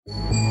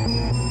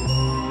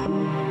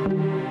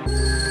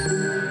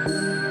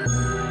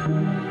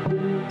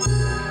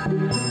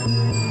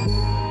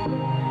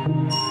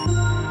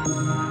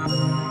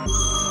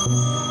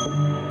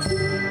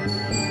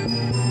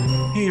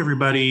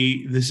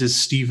everybody. This is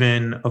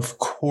Steven. Of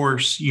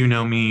course, you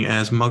know me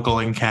as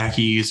Muggle and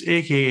Khakis,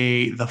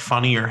 aka the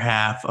funnier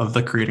half of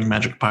the Creating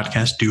Magic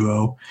podcast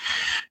duo.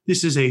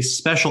 This is a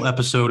special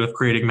episode of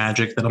Creating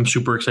Magic that I'm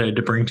super excited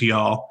to bring to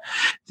y'all.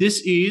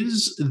 This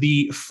is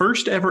the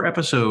first ever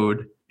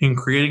episode in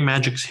Creating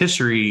Magic's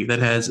history that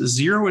has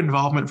zero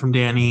involvement from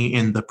Danny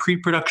in the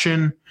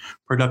pre-production,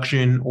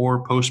 production,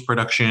 or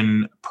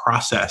post-production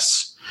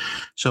process.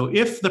 So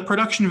if the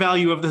production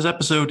value of this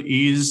episode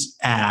is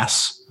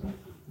ass,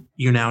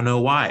 you now know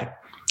why.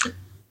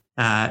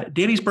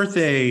 Danny's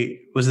birthday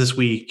was this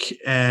week,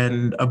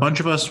 and a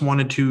bunch of us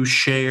wanted to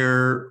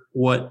share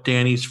what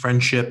Danny's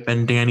friendship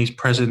and Danny's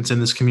presence in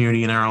this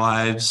community in our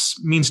lives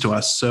means to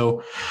us.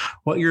 So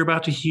what you're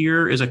about to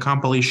hear is a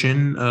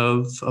compilation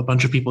of a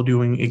bunch of people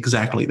doing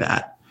exactly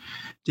that.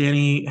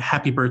 Danny,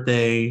 happy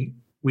birthday.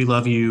 We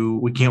love you.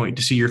 We can't wait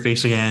to see your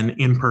face again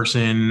in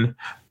person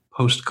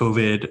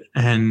post-COVID,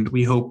 and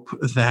we hope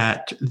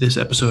that this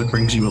episode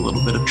brings you a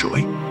little bit of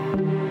joy.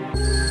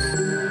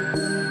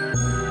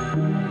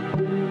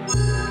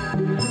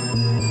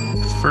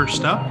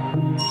 First up,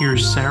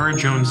 here's Sarah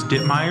Jones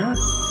Dittmeyer,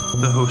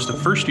 the host of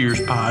First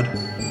Year's Pod,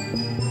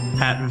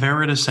 at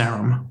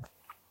Veritasarum.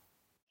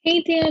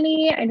 Hey,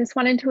 Danny. I just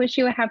wanted to wish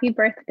you a happy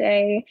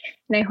birthday,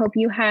 and I hope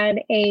you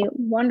had a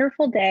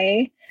wonderful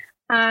day.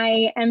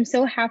 I am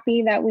so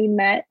happy that we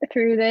met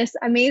through this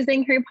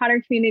amazing Harry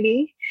Potter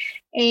community,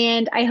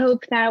 and I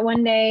hope that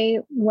one day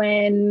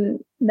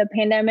when the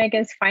pandemic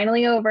is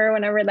finally over,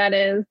 whenever that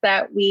is,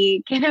 that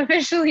we can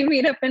officially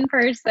meet up in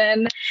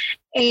person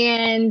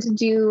and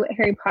do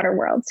Harry Potter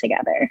World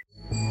together.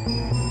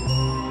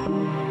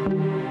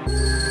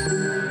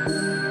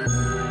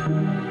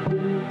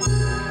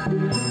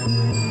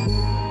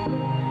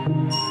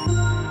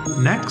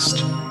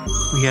 Next,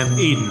 we have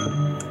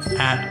Aiden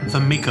at The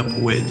Makeup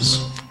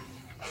Wiz.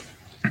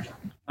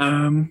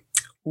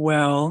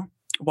 Well,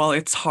 while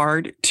it's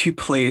hard to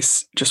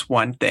place just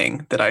one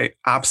thing that I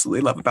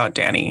absolutely love about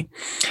Danny,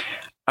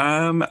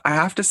 I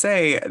have to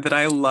say that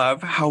I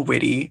love how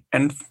witty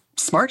and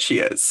smart she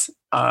is.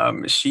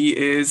 She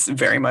is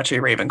very much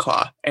a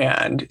Ravenclaw,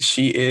 and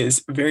she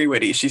is very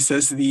witty. She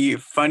says the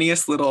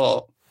funniest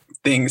little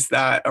things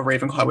that a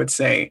Ravenclaw would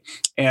say,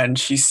 and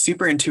she's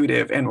super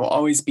intuitive and will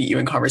always beat you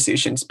in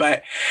conversations.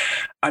 But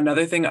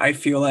another thing I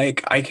feel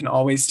like I can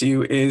always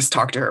do is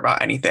talk to her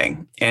about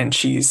anything, and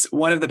she's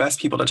one of the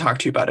best people to talk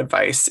to about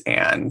advice.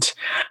 And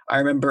I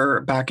remember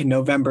back in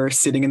November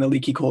sitting in the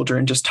Leaky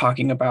Cauldron just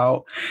talking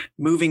about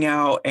moving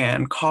out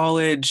and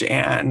college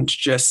and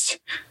just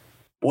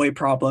boy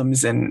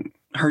problems, and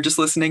her just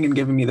listening and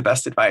giving me the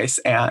best advice.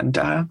 And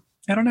I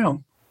don't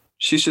know,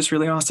 she's just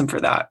really awesome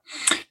for that.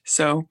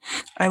 So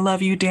I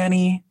love you,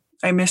 Danny.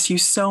 I miss you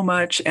so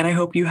much, and I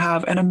hope you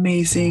have an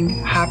amazing,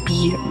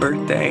 happy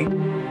birthday.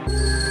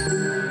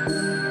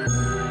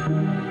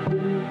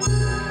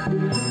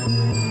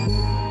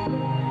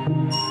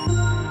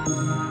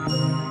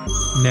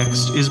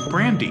 Next is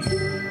Brandy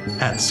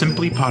at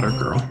Simply Potter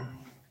Girl.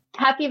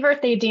 Happy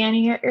birthday,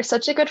 Danny. You're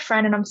such a good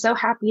friend, and I'm so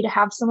happy to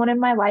have someone in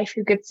my life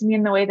who gets me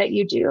in the way that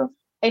you do.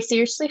 I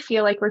seriously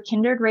feel like we're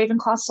kindred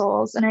Ravenclaw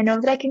souls, and I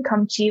know that I can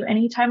come to you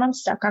anytime I'm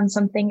stuck on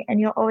something, and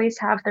you'll always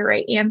have the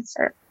right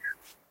answer.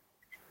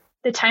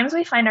 The times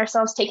we find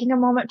ourselves taking a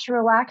moment to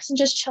relax and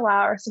just chill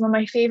out are some of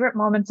my favorite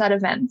moments at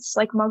events,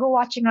 like Muggle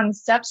watching on the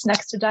steps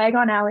next to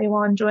Diagon Alley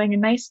while enjoying a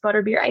nice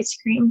butterbeer ice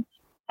cream.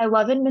 I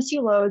love and miss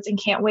you loads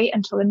and can't wait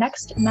until the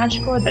next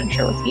magical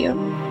adventure with you.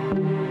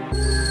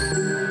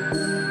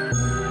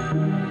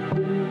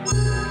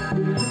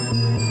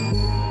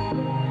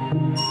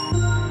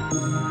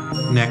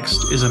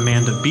 Next is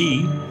Amanda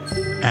B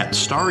at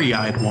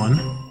Starry-Eyed One.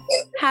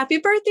 Happy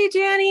birthday,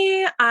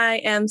 Danny.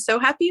 I am so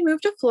happy you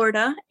moved to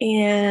Florida,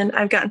 and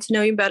I've gotten to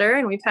know you better,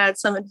 and we've had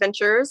some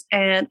adventures,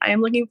 and I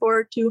am looking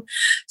forward to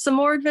some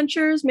more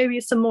adventures,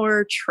 maybe some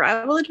more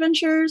travel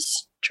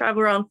adventures,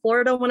 travel around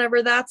Florida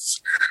whenever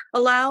that's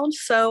allowed.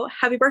 So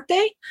happy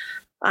birthday.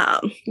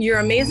 You're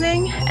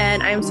amazing,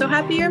 and I am so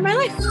happy you're in my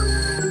life.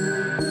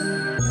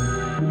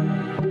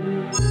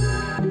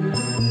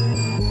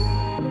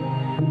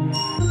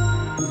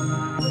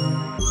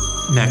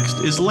 Next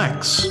is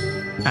Lex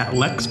at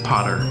Lex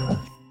Potter.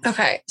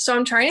 Okay, so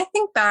I'm trying to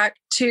think back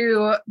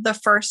to the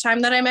first time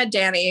that I met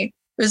Danny. It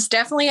was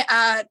definitely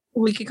at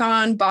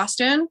LeakyCon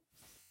Boston.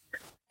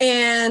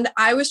 And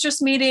I was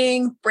just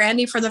meeting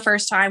Brandy for the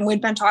first time.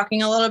 We'd been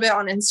talking a little bit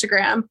on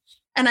Instagram.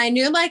 And I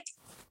knew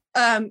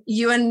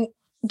you and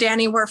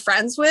Danny were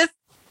friends with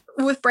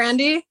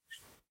Brandy,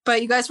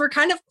 but you guys were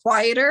kind of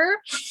quieter.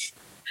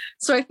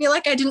 So I feel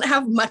like I didn't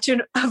have much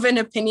of an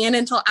opinion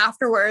until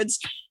afterwards.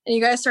 And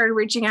you guys started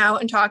reaching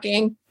out and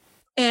talking.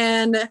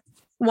 And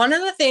one of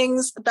the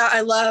things that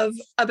I love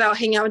about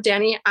hanging out with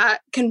Danny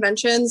at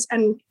conventions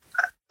and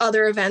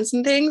other events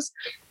and things,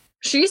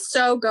 she's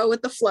so go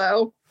with the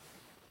flow.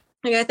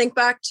 Like, I think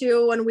back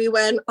to when we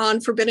went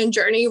on Forbidden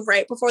Journey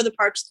right before the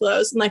parks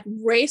closed and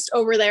raced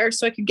over there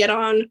so I could get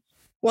on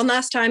one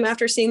last time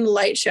after seeing the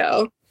light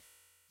show.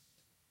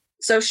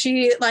 So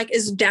she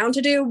is down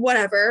to do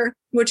whatever.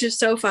 which is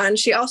so fun.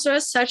 She also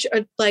has such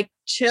a like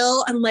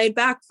chill and laid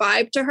back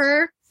vibe to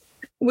her,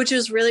 which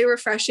is really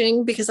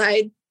refreshing because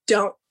I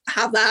don't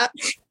have that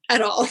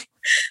at all.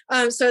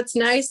 So it's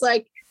nice,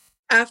 like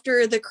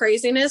after the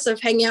craziness of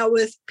hanging out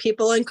with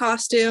people in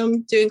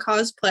costume, doing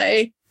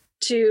cosplay,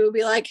 to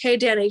be like, hey,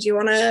 Danny, do you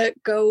want to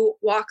go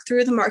walk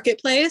through the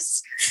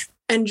marketplace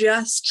and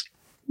just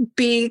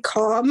be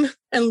calm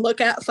and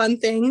look at fun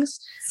things?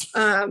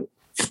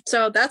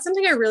 So that's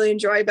something I really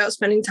enjoy about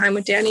spending time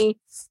with Danny.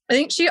 I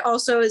think she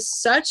also is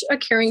such a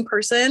caring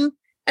person,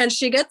 and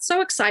she gets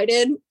so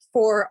excited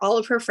for all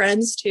of her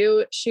friends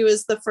too. She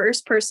was the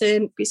first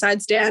person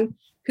besides Dan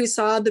who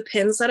saw the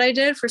pins that I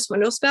did for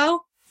Swindle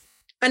Spell.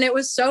 And it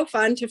was so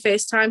fun to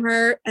FaceTime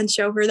her and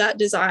show her that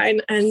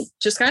design and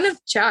just kind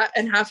of chat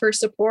and have her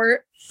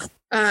support.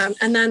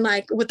 And then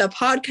like with the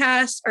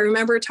podcast, I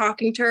remember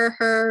talking to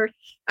her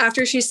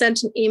after she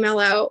sent an email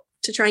out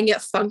to try and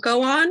get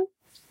Funko on.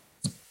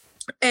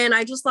 And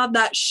I just love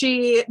that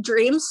she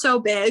dreams so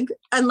big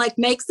and like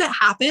makes it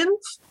happen,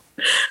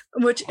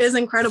 which is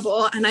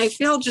incredible. And I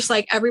feel just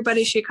like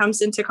everybody she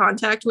comes into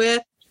contact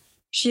with,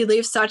 she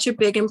leaves such a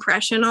big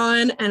impression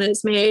on and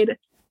has made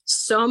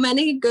so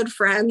many good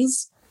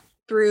friends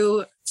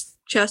through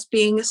just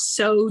being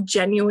so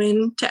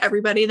genuine to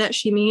everybody that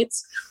she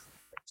meets.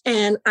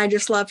 And I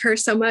just love her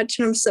so much.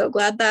 And I'm so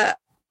glad that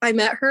I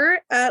met her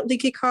at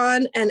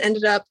LeakyCon and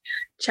ended up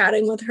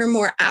chatting with her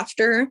more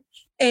after.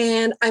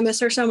 And I miss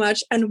her so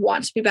much and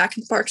want to be back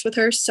in Sparks with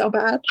her so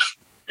bad.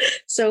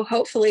 So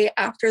hopefully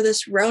after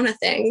this Rona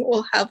thing,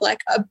 we'll have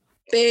like a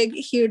big,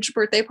 huge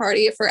birthday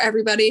party for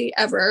everybody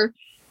ever.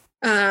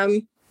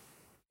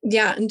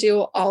 Yeah, and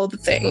do all the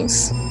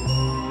things.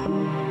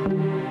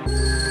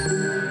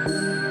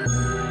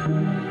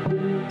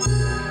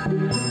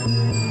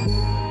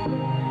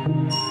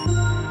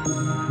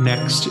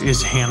 Next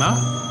is Hannah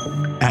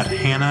at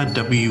Hannah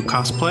W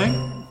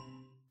Cosplay.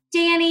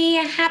 Danny,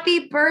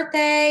 happy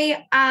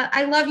birthday.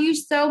 I love you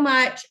so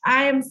much.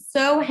 I am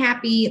so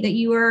happy that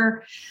you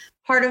are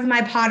part of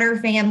my Potter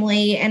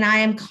family, and I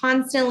am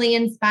constantly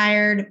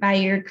inspired by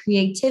your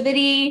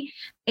creativity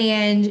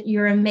and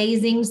your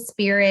amazing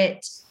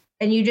spirit.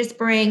 And you just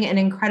bring an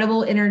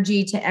incredible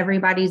energy to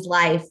everybody's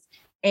life.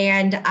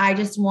 And I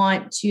just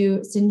want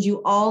to send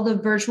you all the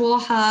virtual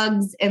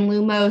hugs and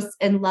Lumos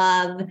and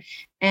love.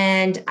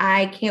 And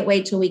I can't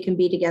wait till we can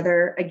be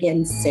together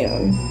again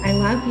soon. I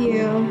love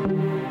you.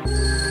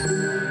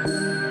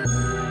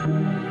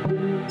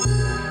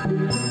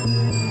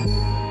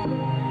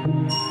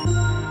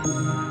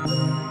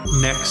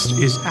 Next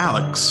is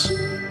Alex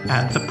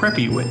at the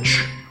Preppy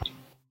Witch.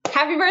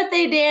 Happy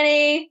birthday,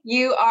 Danny.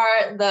 You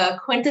are the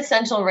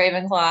quintessential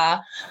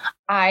Ravenclaw.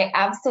 I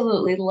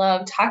absolutely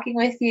love talking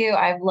with you.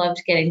 I've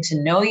loved getting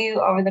to know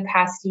you over the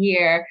past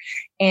year,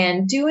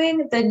 and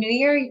doing the New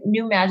Year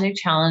New Magic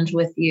Challenge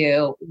with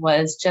you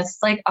was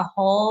just like a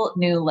whole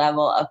new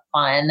level of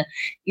fun.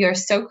 You're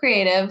so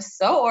creative,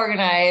 so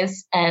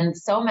organized, and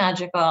so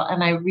magical.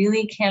 And I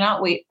really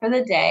cannot wait for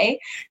the day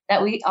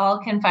that we all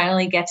can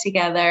finally get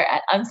together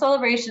at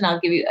Uncelebration.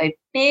 I'll give you a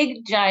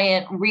big,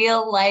 giant,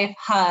 real life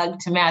hug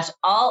to match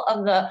all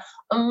of the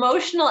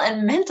emotional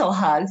and mental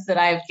hugs that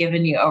I've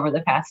given you over the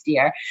past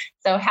year.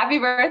 So happy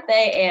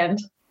birthday and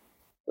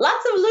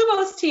lots of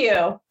Lumos to you.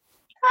 Ta-da!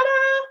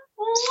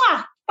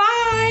 Mwah!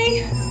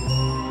 Bye!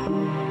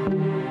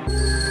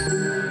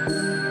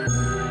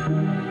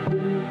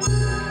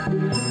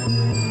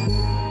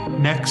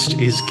 Next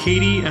is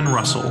Katie and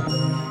Russell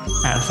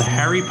at the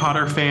Harry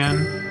Potter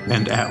Fan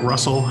and at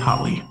Russell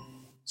Holly.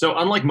 So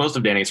unlike most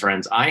of Danny's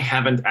friends, I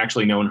haven't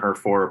actually known her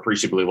for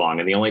appreciably long.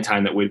 And the only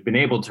time that we've been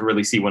able to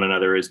really see one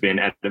another has been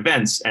at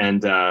events.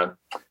 And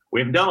we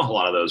haven't done a whole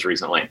lot of those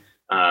recently.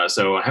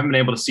 So I haven't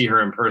been able to see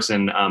her in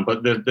person.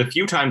 But the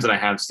few times that I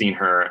have seen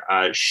her,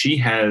 she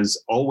has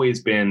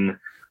always been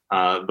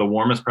the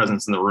warmest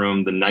presence in the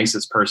room, the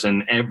nicest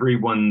person.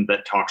 Everyone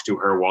that talks to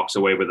her walks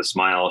away with a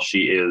smile.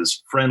 She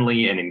is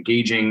friendly and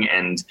engaging.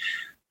 And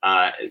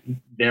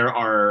there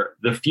are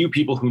the few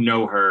people who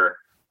know her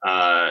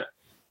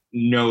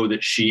know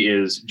that she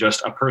is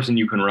just a person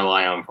you can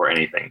rely on for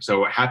anything.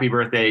 So happy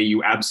birthday.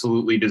 You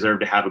absolutely deserve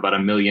to have about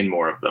 1 million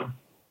more of them.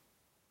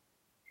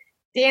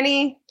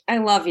 Danny, I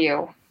love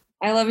you.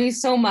 I love you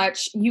so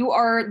much. You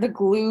are the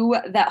glue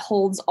that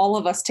holds all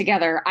of us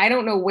together. I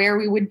don't know where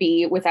we would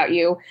be without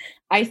you.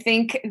 I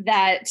think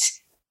that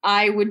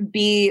I would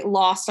be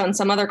lost on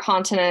some other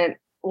continent,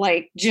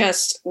 like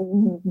just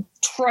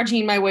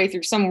trudging my way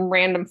through some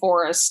random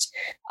forest,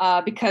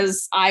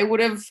 because I would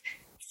have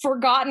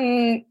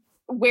forgotten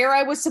where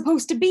I was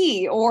supposed to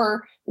be,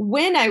 or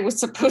when I was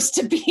supposed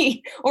to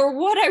be, or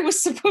what I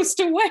was supposed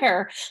to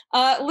wear.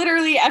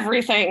 Literally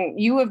everything.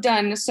 You have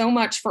done so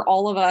much for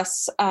all of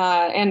us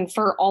and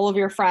for all of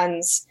your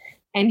friends,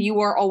 and you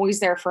are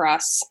always there for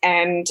us.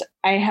 And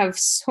I have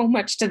so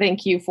much to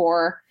thank you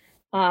for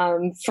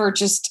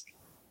just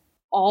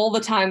all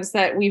the times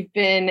that we've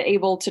been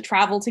able to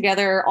travel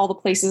together, all the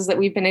places that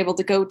we've been able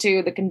to go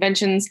to, the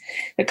conventions,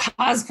 the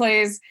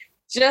cosplays,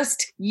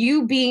 just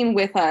you being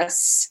with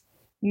us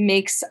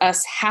makes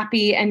us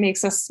happy and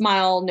makes us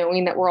smile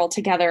knowing that we're all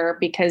together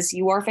because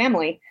you are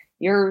family.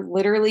 You're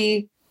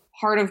literally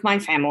part of my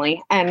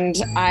family, and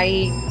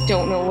I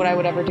don't know what I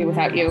would ever do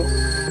without you.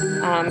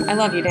 I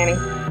love you, Danny.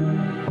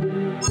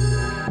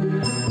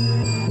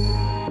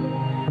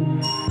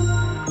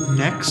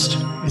 Next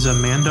is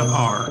Amanda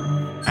R.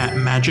 at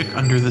Magic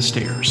Under the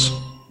Stairs.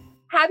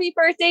 Happy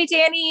birthday,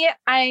 Danny.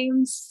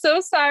 I'm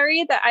so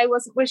sorry that I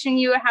wasn't wishing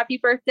you a happy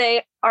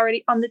birthday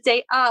already on the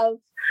day of.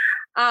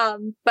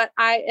 But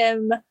I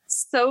am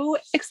so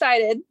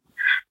excited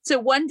to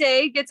one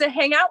day get to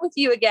hang out with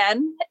you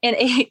again in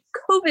a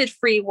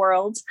COVID-free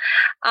world,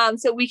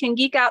 so we can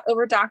geek out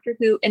over Doctor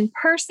Who in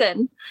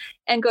person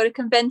and go to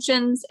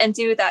conventions and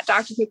do that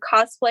Doctor Who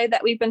cosplay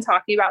that we've been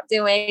talking about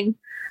doing.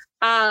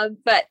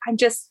 But I'm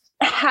just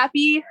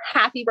happy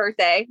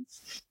birthday.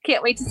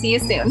 Can't wait to see you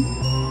soon.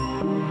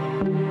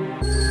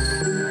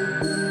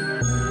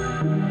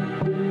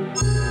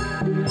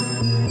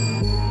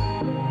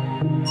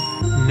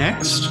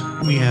 Next,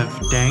 we have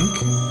Dank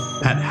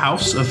at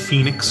House of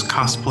Phoenix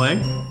Cosplay.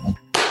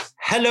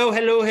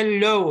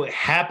 Hello.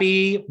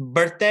 Happy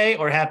birthday,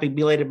 or happy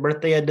belated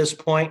birthday at this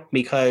point,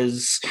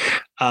 because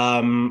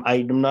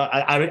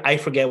I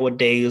forget what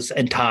days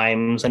and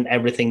times and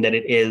everything that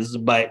it is,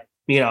 but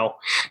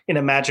in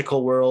a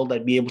magical world,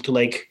 I'd be able to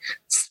like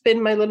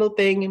spin my little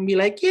thing and be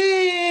like,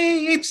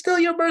 yay, it's still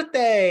your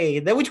birthday.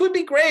 Which would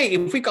be great.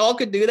 If we all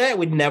could do that,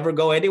 we'd never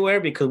go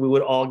anywhere because we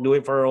would all do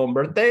it for our own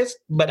birthdays.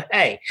 But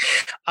hey,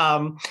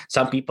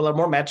 some people are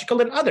more magical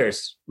than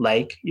others,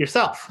 like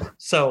yourself.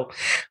 So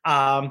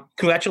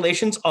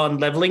congratulations on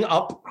leveling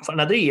up for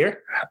another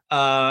year.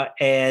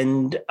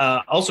 And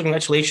also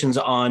congratulations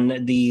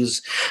on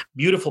these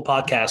beautiful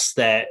podcasts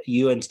that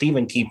you and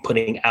Steven keep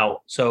putting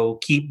out. So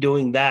keep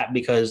doing that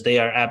because they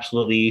are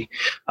absolutely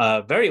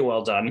very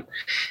well done.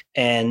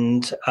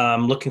 And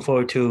looking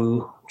forward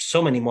to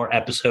so many more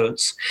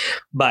episodes.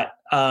 But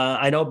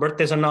I know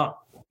birthdays are not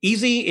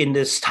easy in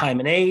this time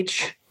and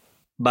age,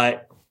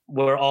 but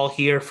we're all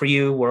here for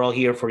you. We're all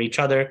here for each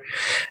other.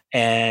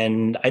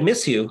 And I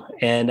miss you.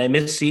 And I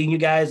miss seeing you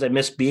guys. I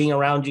miss being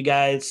around you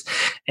guys.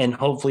 And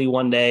hopefully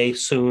one day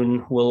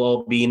soon we'll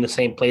all be in the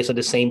same place at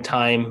the same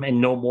time and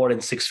no more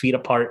than 6 feet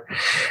apart,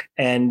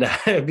 and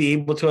be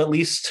able to at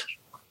least,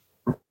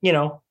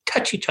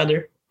 touch each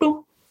other.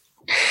 Boom.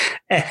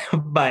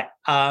 But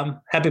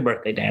happy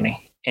birthday,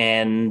 Danny.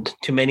 And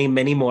to many,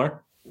 many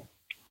more.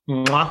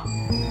 Mwah.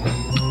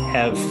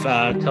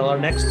 Till our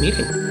next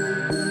meeting.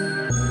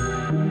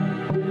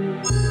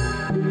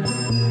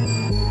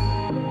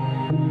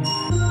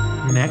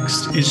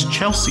 Next is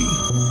Chelsea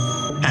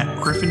at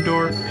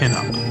Gryffindor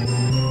Pinup.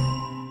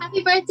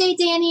 Happy birthday,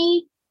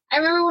 Danny. I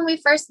remember when we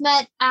first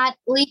met at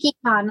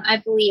LeakyCon, I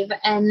believe,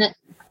 and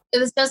it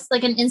was just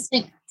like an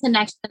instant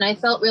connection. I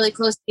felt really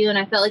close to you, and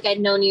I felt like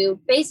I'd known you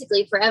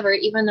basically forever,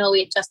 even though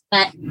we had just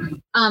met.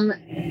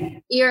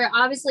 You're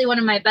obviously one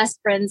of my best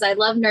friends. I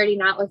love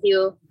nerding out with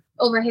you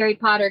over Harry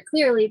Potter,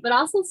 clearly, but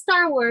also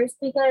Star Wars,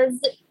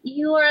 because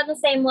you are on the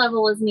same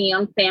level as me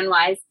on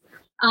fan-wise.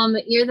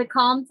 You're the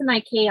calm to my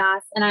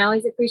chaos, and I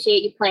always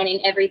appreciate you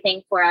planning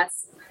everything for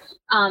us.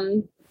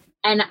 And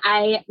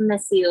I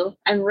miss you.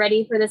 I'm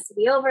ready for this to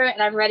be over,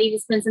 and I'm ready to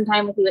spend some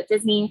time with you at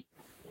Disney.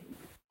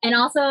 And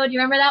also, do you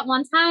remember that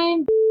one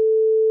time?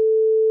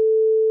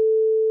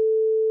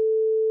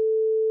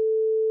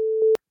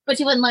 But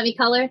you wouldn't let me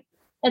color?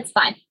 It's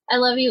fine. I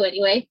love you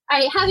anyway. All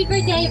right, happy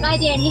birthday. Bye,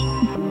 Danny.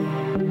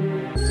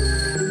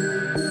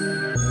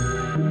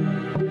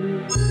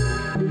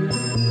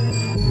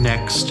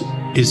 Next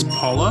is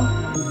Paula,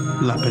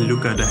 La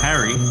Peluca de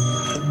Harry,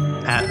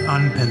 at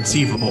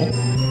Unpenceivable.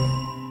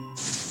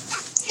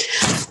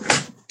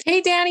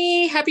 Hey,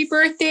 Danny, happy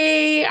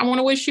birthday. I want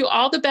to wish you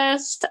all the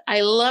best.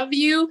 I love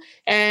you,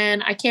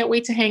 and I can't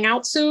wait to hang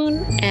out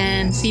soon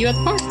and see you at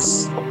the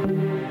parks.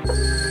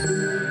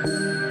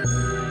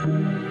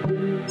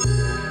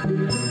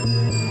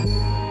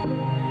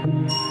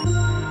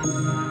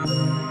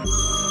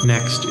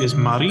 Next is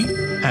Mari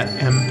at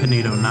M.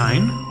 Pinedo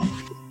 9.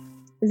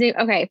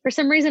 Okay, for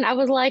some reason I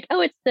was like,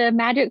 oh, it's the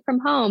magic from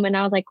home. And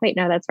I was like, wait,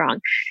 no, that's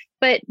wrong.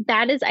 But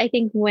that is, I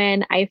think,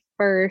 when I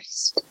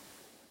first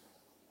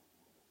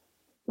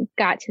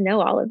got to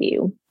know all of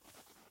you.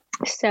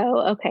 So,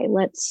 okay,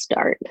 let's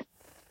start.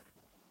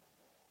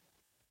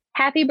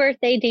 Happy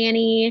birthday,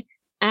 Danny.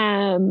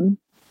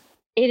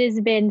 It has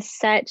been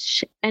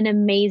such an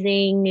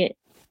amazing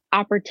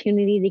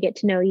opportunity to get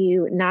to know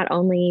you, not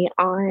only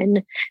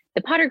on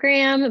the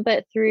Pottergram,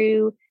 but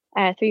through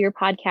your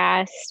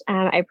podcast.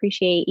 I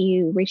appreciate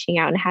you reaching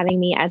out and having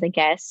me as a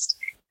guest.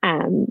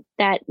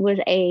 That was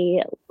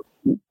a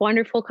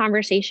wonderful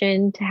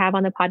conversation to have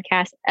on the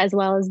podcast, as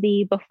well as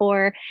the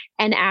before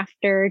and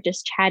after,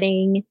 just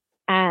chatting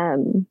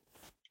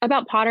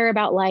about Potter,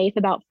 about life,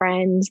 about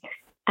friends,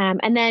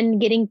 and then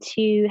getting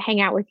to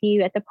hang out with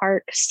you at the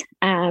parks.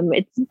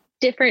 It's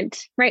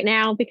different right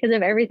now because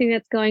of everything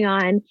that's going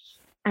on.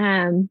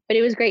 But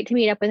it was great to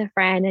meet up with a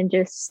friend and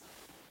just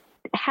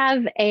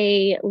have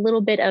a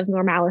little bit of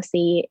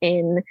normalcy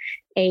in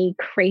a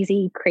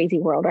crazy, crazy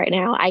world right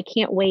now. I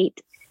can't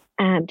wait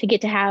to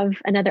get to have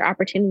another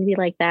opportunity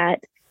like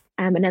that,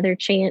 another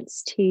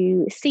chance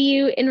to see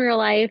you in real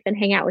life and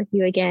hang out with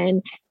you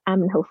again.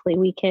 And hopefully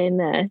we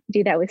can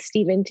do that with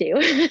Steven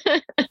too.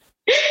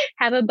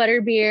 Have a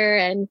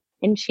butterbeer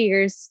and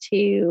cheers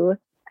to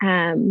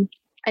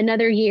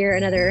another year,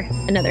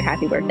 another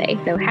happy birthday.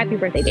 So happy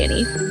birthday,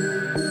 Danny.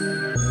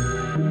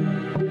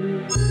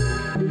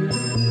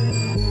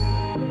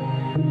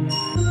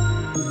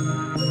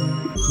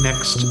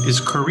 Next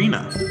is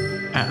Karina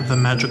at The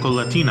Magical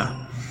Latina.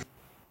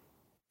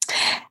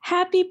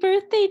 Happy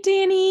birthday,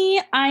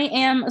 Danny. I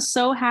am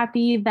so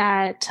happy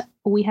that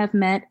we have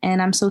met,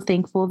 and I'm so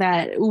thankful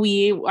that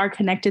we are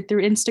connected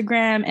through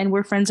Instagram and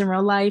we're friends in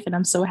real life. And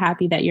I'm so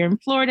happy that you're in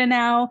Florida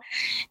now.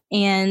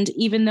 And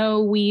even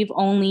though we've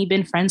only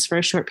been friends for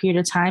a short period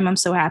of time, I'm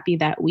so happy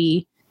that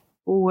we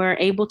were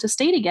able to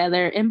stay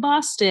together in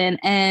Boston.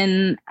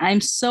 And I'm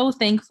so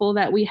thankful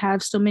that we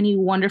have so many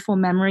wonderful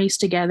memories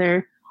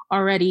together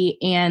already.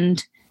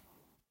 And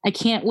I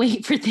can't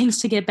wait for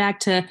things to get back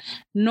to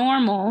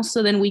normal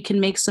so then we can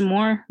make some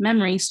more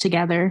memories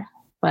together.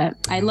 But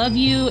I love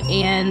you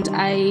and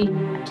I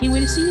can't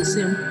wait to see you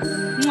soon.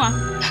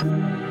 Mwah.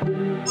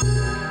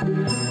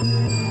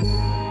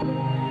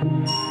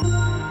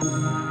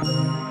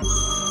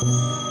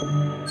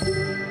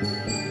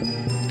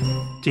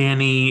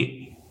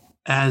 Danny,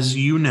 as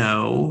you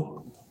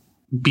know,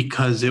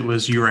 because it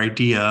was your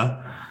idea,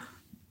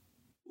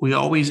 we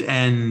always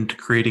end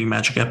Creating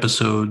Magic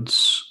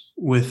episodes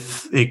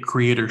with a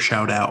creator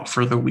shout out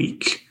for the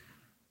week.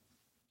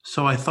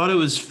 So I thought it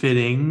was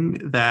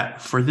fitting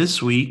that for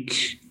this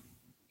week,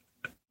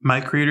 my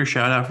creator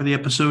shout out for the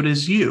episode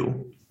is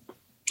you.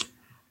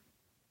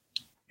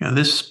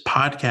 This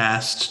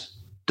podcast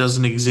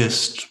doesn't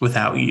exist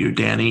without you,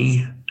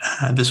 Danny.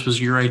 This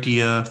was your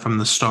idea from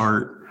the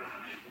start.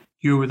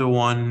 You were the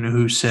one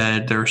who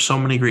said there are so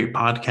many great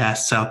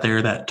podcasts out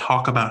there that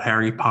talk about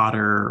Harry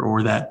Potter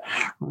or that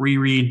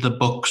reread the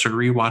books or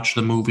rewatch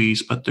the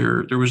movies, but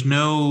there was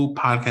no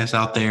podcast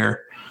out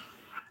there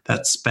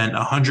that spent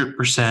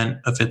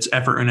 100% of its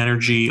effort and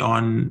energy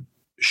on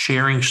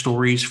sharing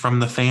stories from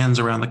the fans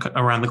around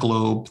the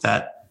globe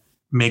that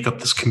make up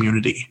this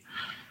community.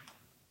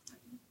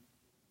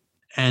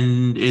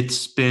 And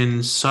it's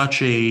been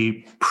such a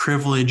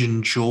privilege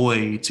and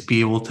joy to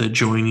be able to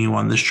join you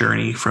on this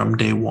journey from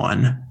day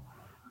one.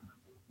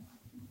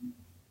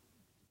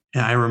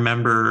 And I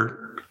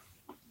remember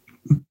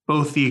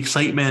both the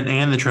excitement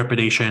and the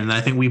trepidation that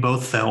I think we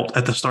both felt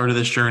at the start of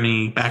this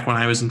journey back when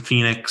I was in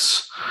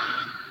Phoenix,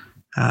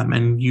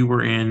 and you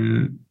were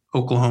in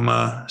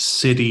Oklahoma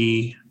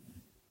City.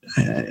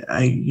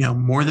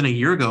 More than a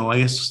year ago,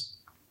 I guess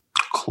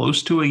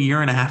close to a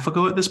year and a half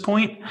ago at this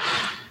point.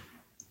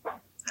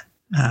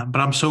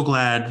 But I'm so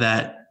glad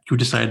that you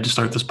decided to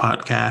start this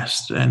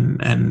podcast,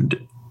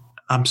 and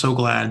I'm so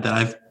glad that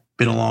I've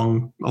been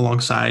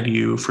alongside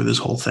you for this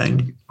whole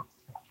thing.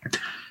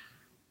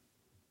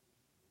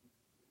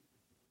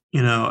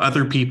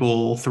 Other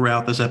people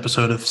throughout this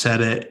episode have said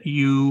it.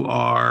 You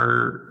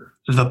are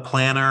the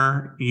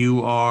planner.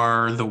 You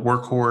are the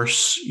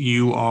workhorse.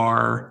 You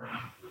are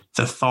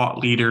the thought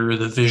leader,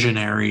 the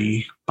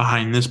visionary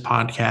behind this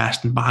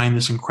podcast and behind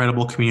this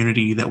incredible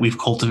community that we've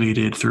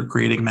cultivated through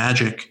Creating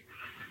Magic.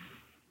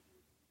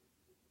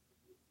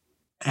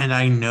 And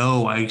I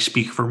know I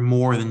speak for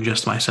more than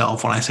just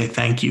myself when I say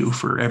thank you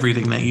for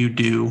everything that you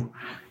do.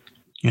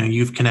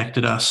 You've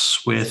connected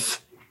us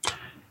with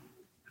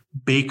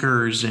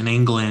bakers in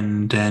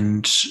England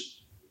and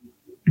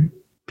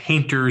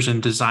painters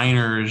and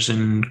designers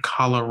in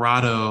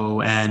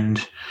Colorado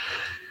and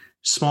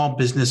small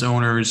business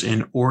owners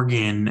in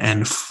Oregon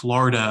and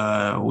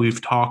Florida.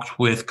 We've talked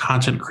with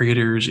content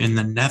creators in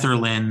the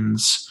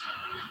Netherlands.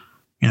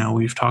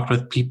 We've talked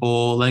with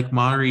people like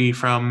Mari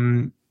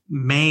from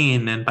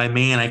Maine, and by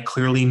Maine, I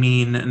clearly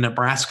mean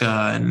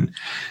Nebraska. And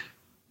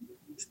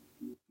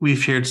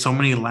we've shared so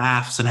many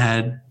laughs and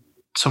had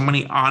so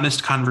many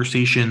honest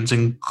conversations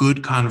and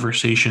good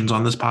conversations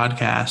on this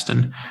podcast.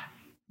 And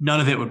none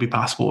of it would be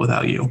possible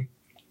without you.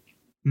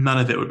 None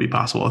of it would be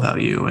possible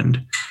without you.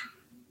 And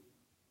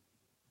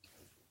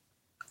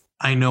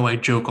I know I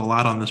joke a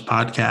lot on this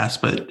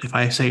podcast, but if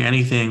I say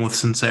anything with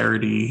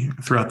sincerity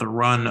throughout the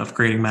run of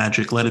Creating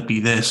Magic, let it be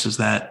this, is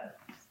that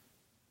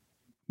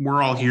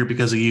we're all here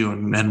because of you,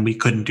 and we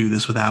couldn't do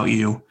this without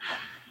you.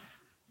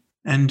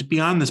 And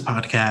beyond this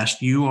podcast,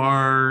 you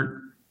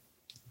are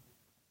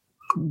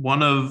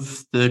one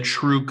of the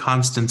true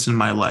constants in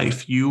my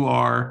life. You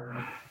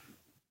are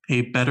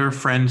a better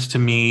friend to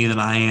me than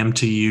I am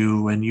to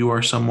you, and you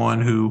are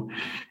someone who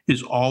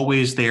is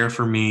always there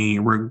for me,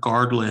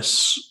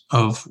 regardless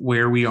of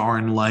where we are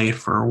in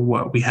life or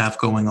what we have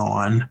going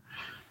on.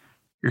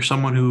 You're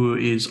someone who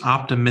is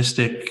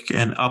optimistic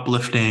and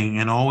uplifting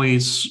and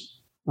always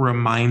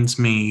reminds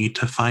me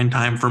to find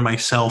time for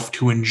myself,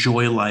 to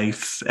enjoy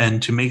life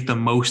and to make the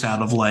most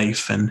out of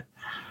life. And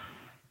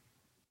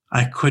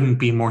I couldn't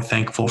be more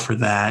thankful for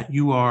that.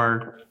 You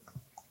are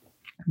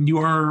You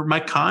are my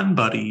con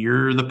buddy.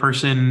 You're the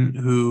person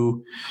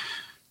who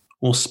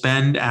will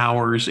spend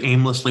hours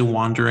aimlessly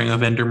wandering a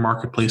vendor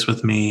marketplace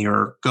with me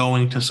or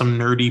going to some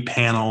nerdy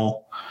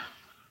panel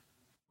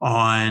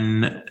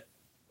on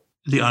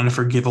the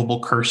unforgivable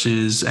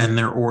curses and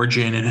their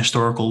origin in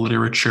historical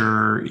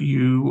literature.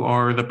 You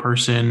are the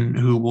person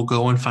who will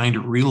go and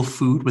find real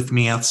food with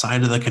me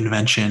outside of the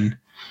convention.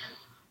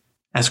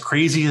 As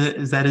crazy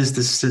as that is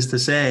to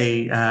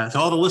say, to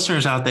all the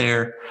listeners out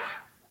there,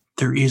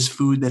 there is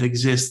food that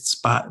exists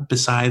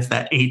besides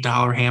that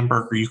 $8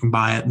 hamburger you can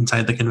buy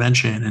inside the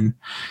convention.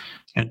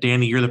 And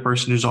Danny, you're the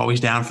person who's always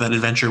down for that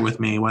adventure with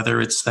me, whether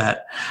it's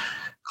that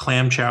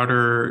clam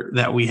chowder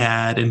that we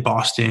had in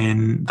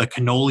Boston, the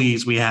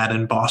cannolis we had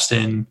in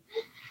Boston,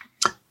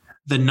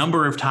 the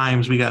number of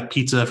times we got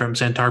pizza from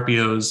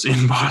Santarpio's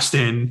in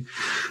Boston,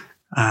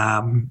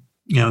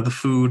 the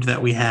food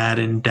that we had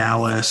in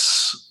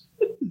Dallas,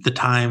 the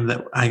time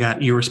that I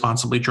got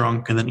irresponsibly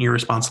drunk and then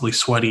irresponsibly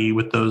sweaty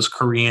with those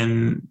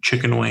Korean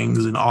chicken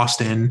wings in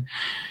Austin.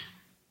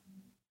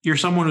 You're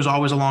someone who's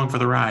always along for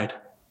the ride.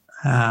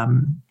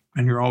 And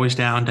you're always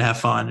down to have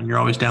fun, and you're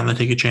always down to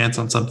take a chance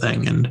on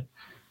something. And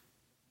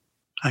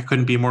I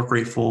couldn't be more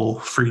grateful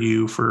for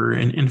you for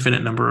an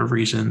infinite number of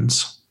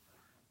reasons.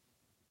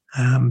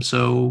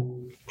 So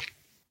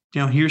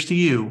here's to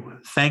you.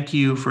 Thank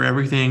you for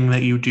everything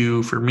that you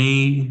do for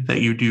me, that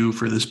you do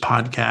for this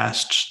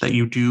podcast, that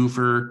you do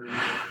for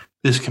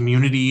this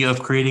community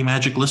of Creating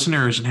Magic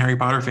listeners and Harry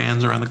Potter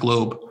fans around the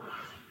globe.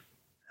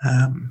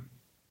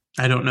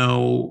 I don't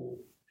know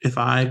if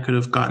I could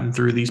have gotten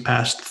through these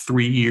past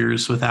 3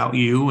 years without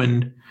you.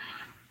 And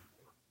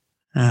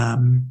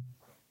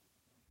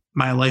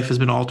my life has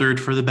been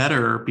altered for the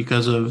better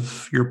because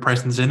of your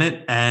presence in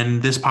it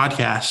and this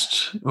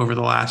podcast over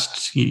the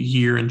last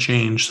year and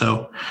change.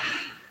 So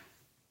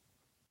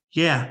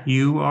yeah,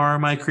 you are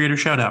my creator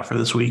shout out for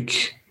this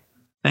week.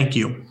 Thank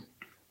you.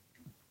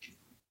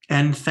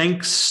 And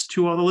thanks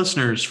to all the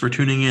listeners for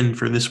tuning in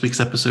for this week's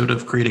episode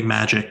of Creating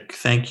Magic.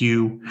 Thank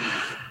you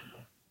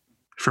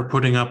for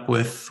putting up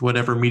with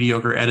whatever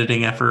mediocre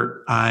editing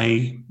effort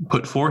I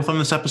put forth on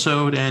this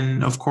episode.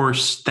 And of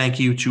course, thank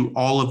you to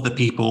all of the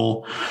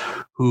people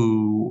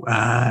who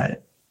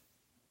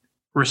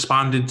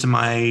responded to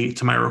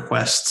my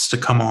requests to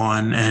come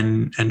on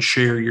and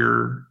share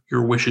your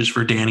wishes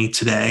for Danny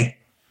today.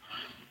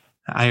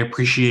 I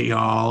appreciate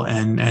y'all,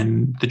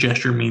 and the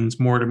gesture means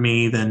more to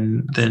me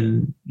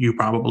than you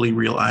probably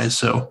realize.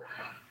 So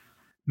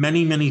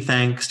many, many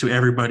thanks to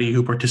everybody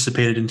who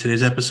participated in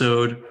today's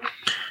episode.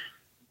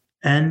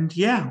 And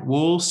yeah,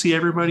 we'll see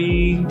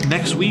everybody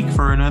next week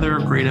for another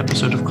great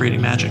episode of Creating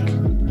Magic.